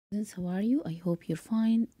Students, how are you? I hope you're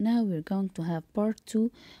fine. Now we're going to have part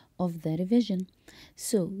 2 of the revision.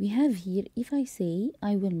 So we have here, if I say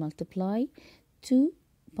I will multiply 2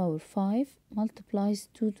 power 5 multiplies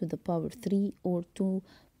 2 to the power 3 or 2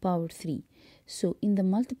 power 3. So in the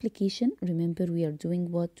multiplication, remember we are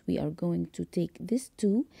doing what? We are going to take this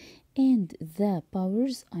 2 and the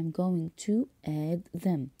powers, I'm going to add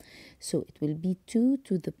them. So it will be 2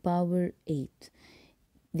 to the power 8.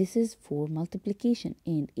 This is for multiplication,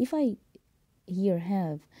 and if I here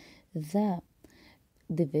have the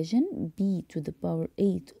division b to the power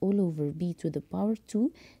 8 all over b to the power 2,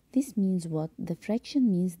 this means what? The fraction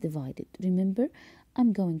means divided. Remember,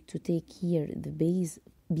 I'm going to take here the base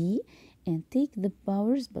b and take the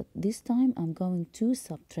powers, but this time I'm going to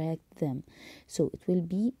subtract them. So it will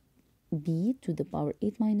be b to the power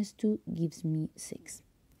 8 minus 2 gives me 6.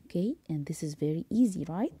 Okay, and this is very easy,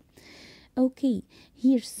 right? Okay,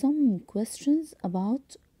 here's some questions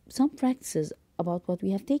about some practices about what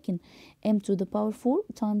we have taken. M to the power 4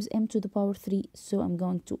 times M to the power 3. So I'm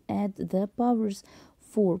going to add the powers.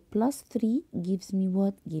 4 plus 3 gives me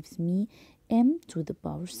what? Gives me M to the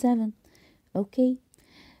power 7. Okay,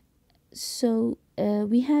 so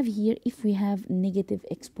we have here, if we have negative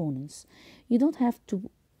exponents, you don't have to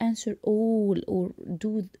answer all or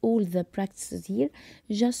do all the practices here.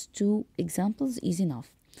 Just 2 examples is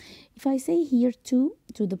enough. If I say here 2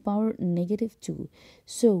 to the power negative 2,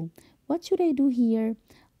 so what should I do here?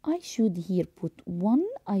 I should here put 1,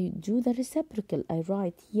 I do the reciprocal. I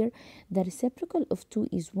write here the reciprocal of 2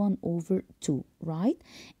 is 1 over 2, right?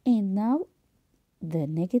 And now the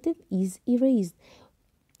negative is erased.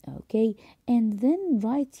 Okay, and then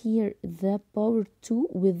write here the power 2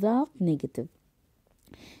 without negative.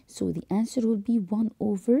 So the answer will be 1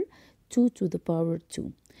 over 2 to the power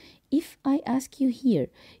 2. If I ask you here,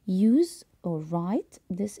 use or write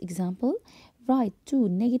this example, write 2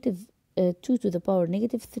 to the power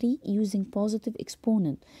negative 3 using positive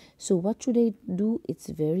exponent. So what should I do? It's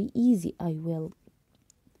very easy. I will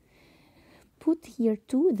put here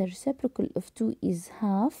 2, the reciprocal of 2 is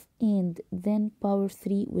half, and then power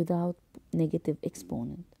 3 without negative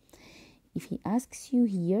exponent. If he asks you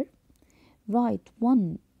here, write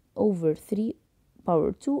 1 over 3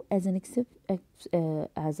 power 2 as an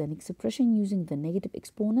expression using the negative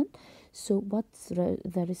exponent. So what's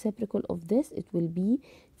the reciprocal of this? It will be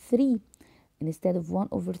 3. Instead of 1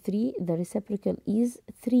 over 3, the reciprocal is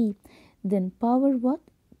 3. Then power what?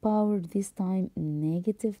 Power this time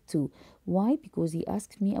negative 2. Why? Because he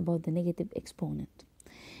asked me about the negative exponent.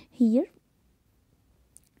 Here,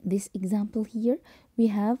 this example here, we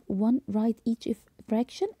have 1, write each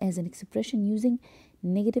fraction as an expression using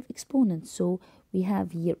negative exponent. So we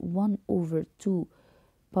have here 1 over 2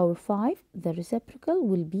 power 5. The reciprocal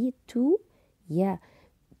will be 2. Yeah,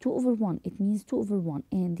 2 over 1. It means 2 over 1.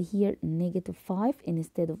 And here negative 5. And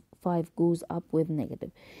instead of 5 goes up with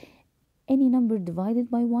negative. Any number divided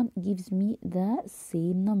by 1 gives me the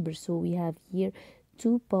same number. So we have here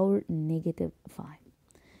 2 power negative 5.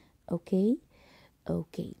 Okay.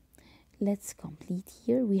 Okay. Let's complete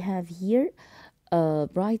here. We have here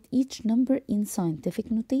write each number in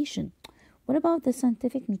scientific notation. What about the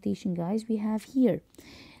scientific notation, guys? We have here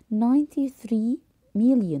 93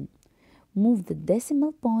 million. Move the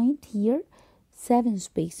decimal point here 7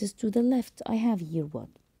 spaces to the left. I have here what?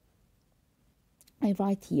 I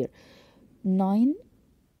write here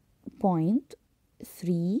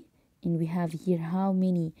 9.3, and we have here how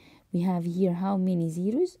many? We have here how many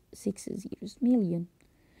zeros? 6 zeros, million.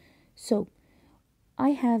 So I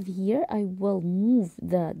have here, I will move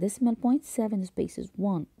the decimal point 7 spaces.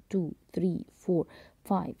 1, 2, 3, 4,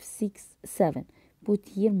 5, 6, 7. Put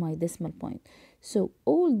here my decimal point. So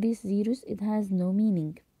all these zeros, it has no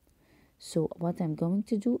meaning. So what I'm going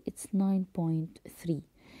to do, it's 9.3.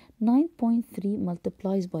 9.3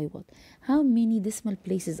 multiplies by what? How many decimal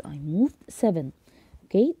places I moved? 7.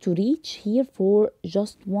 Okay, to reach here for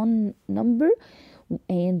just one number,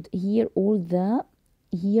 and here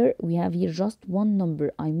here we have here just one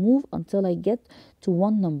number. I move until I get to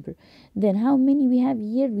one number. Then how many we have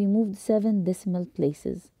here? We moved 7 decimal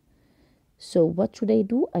places. So what should I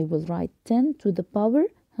do? I will write 10 to the power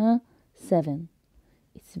 7.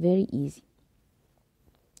 It's very easy.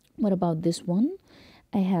 What about this one?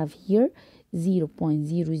 I have here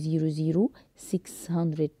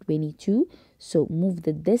 0.000622. So move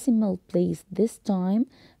the decimal place this time.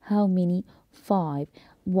 How many? 5.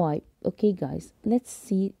 Why? Okay, guys, let's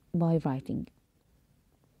see by writing.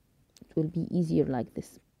 It will be easier like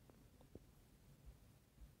this.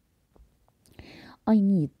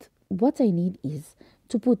 What I need is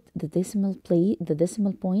to put the decimal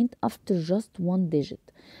point after just one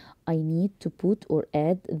digit. I need to put or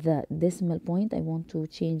add the decimal point. I want to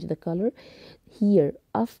change the color here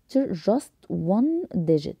after just one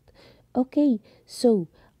digit. Okay, so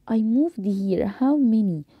I moved here how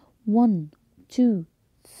many? 1, 2,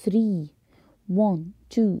 3, 1,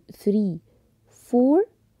 2, 3, 4,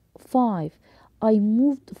 5. I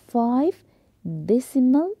moved 5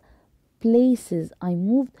 decimal places. I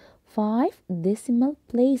moved 5 decimal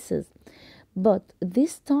places. But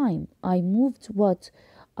this time I moved what?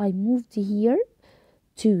 I moved here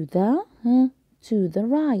to the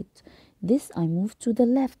right. This I moved to the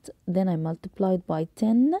left. Then I multiplied by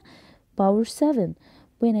 10 power 7.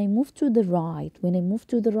 When I move to the right,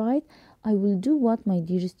 I will do what, my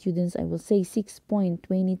dear students? I will say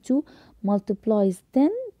 6.22 multiplies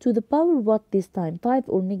 10 to the power what this time? 5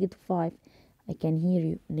 or negative 5? I can hear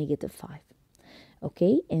you, negative 5.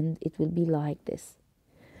 Okay, and it will be like this.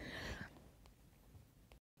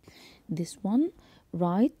 This one,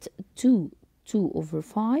 write 2 over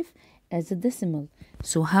 5 as a decimal.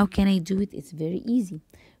 So how can I do it? It's very easy.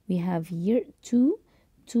 We have here 2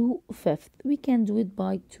 fifth. We can do it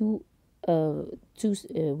by two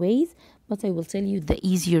ways, but I will tell you the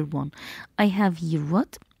easier one. I have here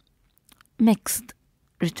what? Mixed.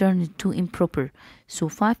 Return it to improper. So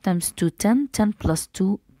 5 times 2, 10. 10 plus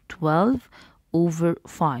 2, 12 over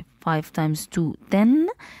 5. 5 times 2, 10.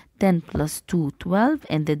 10 plus 2, 12,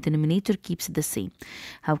 and the denominator keeps the same.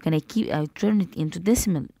 How can I turn it into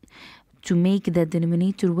decimal? To make the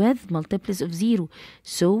denominator with multiples of 0.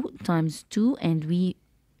 So times 2, and we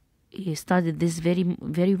studied this very,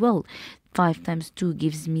 very well. 5 times 2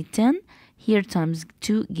 gives me 10. Here times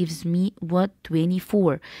 2 gives me what?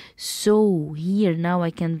 24. So here now I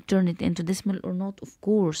can turn it into decimal or not? Of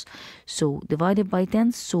course. So divided by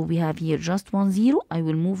 10. So we have here just 1 0. I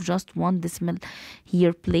will move just one decimal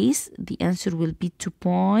here place. The answer will be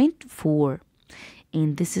 2.4.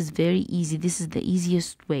 And this is very easy. This is the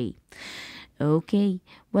easiest way. Okay.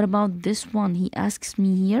 What about this one? He asks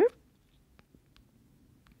me here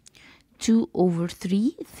 2 over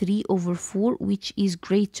 3, 3 over 4, which is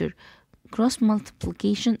greater? Cross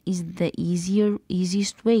multiplication is the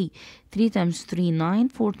easiest way. 3 times 3, 9.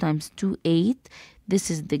 4 times 2, 8. This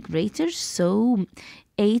is the greater, so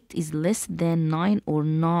 8 is less than 9, or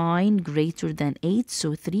 9 greater than 8.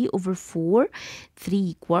 So 3 over 4,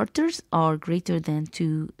 3 quarters are greater than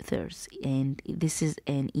 2 thirds. And this is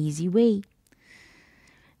an easy way.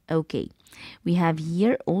 Okay, we have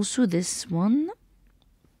here also this one.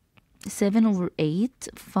 7 over 8,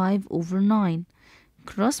 5 over 9.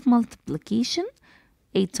 Cross multiplication,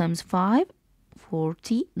 8 times 5,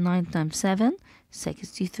 40, 9 times 7,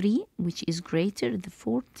 63, which is greater than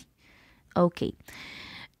 40. Okay,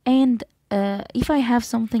 and if I have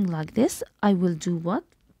something like this, I will do what?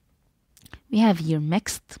 We have here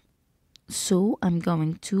mixed, so I'm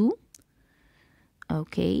going to,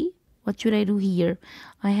 okay, what should I do here?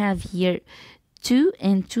 I have here 2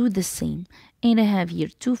 and 2 the same. And I have here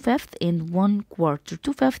 2 fifths and 1 quarter.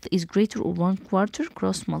 2 fifths is greater or 1 quarter.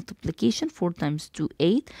 Cross multiplication. 4 times 2,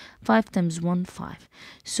 8. 5 times 1, 5.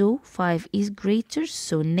 So 5 is greater.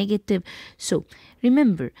 So negative. So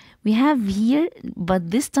remember, we have here,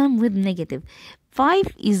 but this time with negative. 5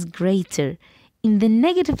 is greater. In the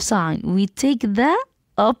negative sign, we take the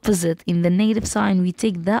opposite. In the negative sign, we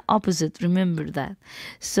take the opposite. Remember that.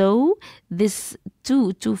 So this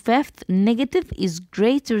 2 fifths negative is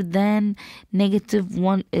greater than negative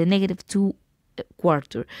 2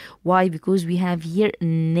 quarter. Why? Because we have here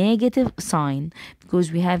negative sign.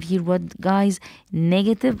 Because we have here what, guys?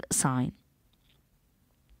 Negative sign.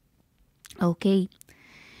 Okay.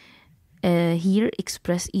 Here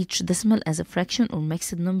express each decimal as a fraction or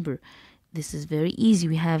mixed number. This is very easy.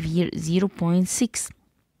 We have here 0.6.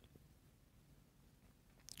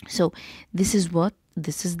 So this is what?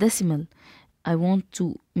 This is decimal. I want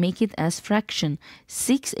to make it as fraction.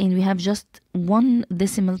 6, and we have just one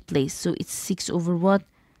decimal place. So it's 6 over what?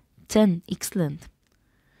 10. Excellent.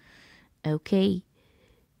 Okay.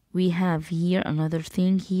 We have here another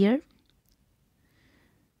thing here.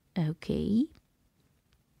 Okay.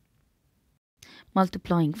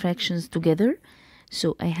 Multiplying fractions together.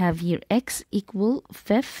 So I have here x equal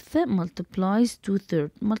fifth multiplies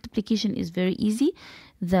 2/3. Multiplication is very easy.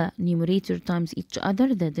 The numerator times each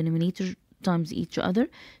other, the denominator times each other.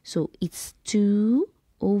 So it's 2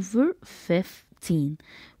 over 15.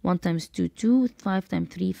 1 times 2, 2. 5 times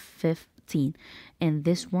 3, 15. And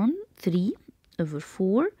this one, 3 over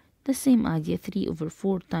 4. The same idea, 3 over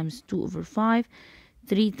 4 times 2 over 5.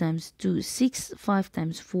 3 times 2, 6. 5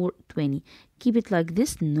 times 4, 20. Keep it like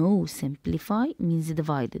this. No, simplify means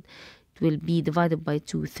divided. It will be divided by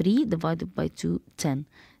 2, 3. Divided by 2, 10.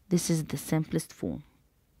 This is the simplest form.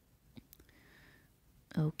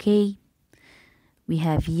 Okay. We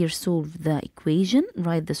have here solved the equation,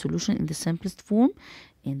 write the solution in the simplest form,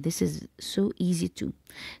 and this is so easy too.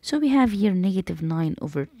 So we have here negative 9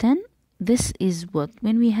 over 10. This is what,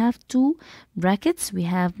 when we have two brackets, we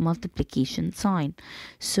have multiplication sign.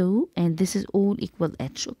 So, and this is all equal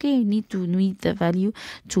h. Okay, I need to know the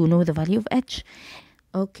value of h.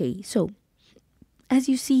 Okay, so as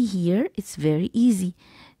you see here, it's very easy.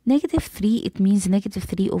 Negative 3, it means negative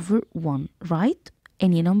 3 over 1, right?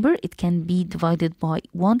 Any number, it can be divided by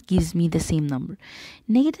 1, gives me the same number.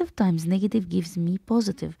 Negative times negative gives me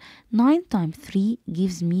positive. 9 times 3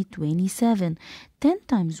 gives me 27. 10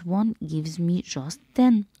 times 1 gives me just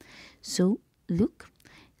 10. So, look.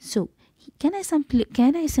 So, can I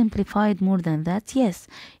simplify it more than that? Yes.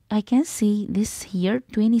 I can say this here,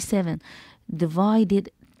 27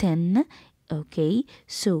 divided 10. Okay.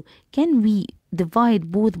 So, can we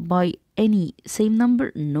divide both by any same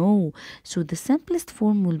number? No. So the simplest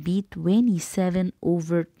form will be 27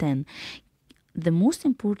 over 10. The most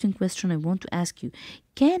important question I want to ask you,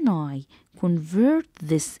 can I convert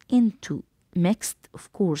this into mixed?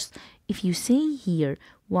 Of course. If you say here,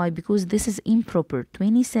 why? Because this is improper.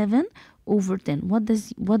 27 over 10. What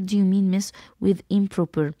do you mean, miss, with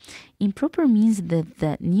improper? Improper means that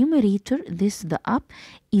the numerator, the up,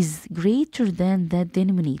 is greater than the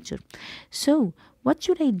denominator. So what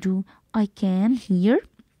should I do? I can here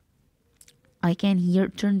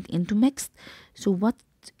turn it into mixed. So what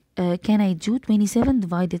can I do? 27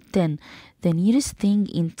 divided 10. The nearest thing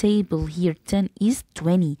in table here, 10, is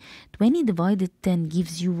 20. 20 divided 10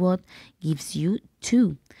 gives you what? Gives you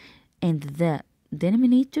 2. And the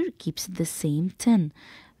denominator keeps the same, 10.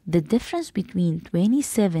 The difference between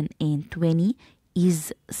 27 and 20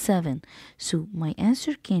 is 7. So my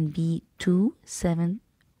answer can be 7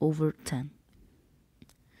 over 10.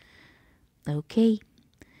 Okay,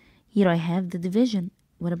 here I have the division.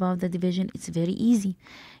 What about the division? It's very easy.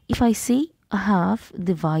 If I say a half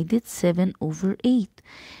divided 7 over 8,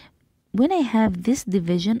 when I have this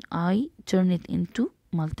division, I turn it into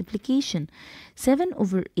multiplication. 7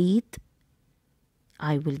 over 8,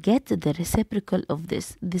 I will get the reciprocal of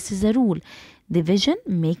this. This is a rule. Division,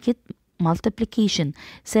 make it multiplication.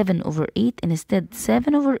 7 over 8, and instead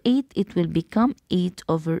 7 over 8, it will become 8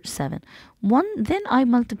 over 7. 1, then I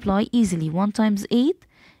multiply easily. 1 times 8,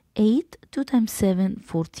 8. 2 times 7,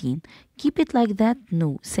 14. Keep it like that?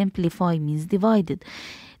 No. Simplify means divided.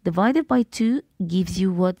 Divided by 2 gives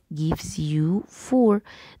you what? Gives you 4.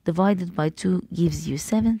 Divided by 2 gives you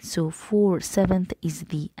 7. So 4/7 is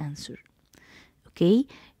the answer. Okay.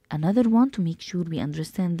 Another one to make sure we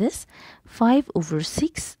understand this. 5 over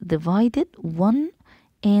 6 divided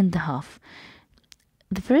 1.5.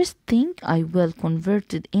 The first thing, I will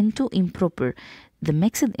convert it into improper. The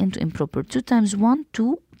mixed into improper. 2 times 1,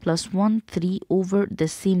 2, plus 1, 3 over the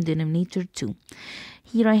same denominator, 2.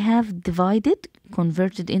 Here I have divided,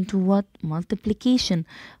 converted into what? Multiplication.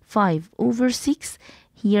 5 over 6.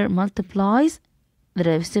 Here multiplies the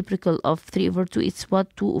reciprocal of 3 over 2. It's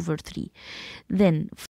what? 2 over 3. Then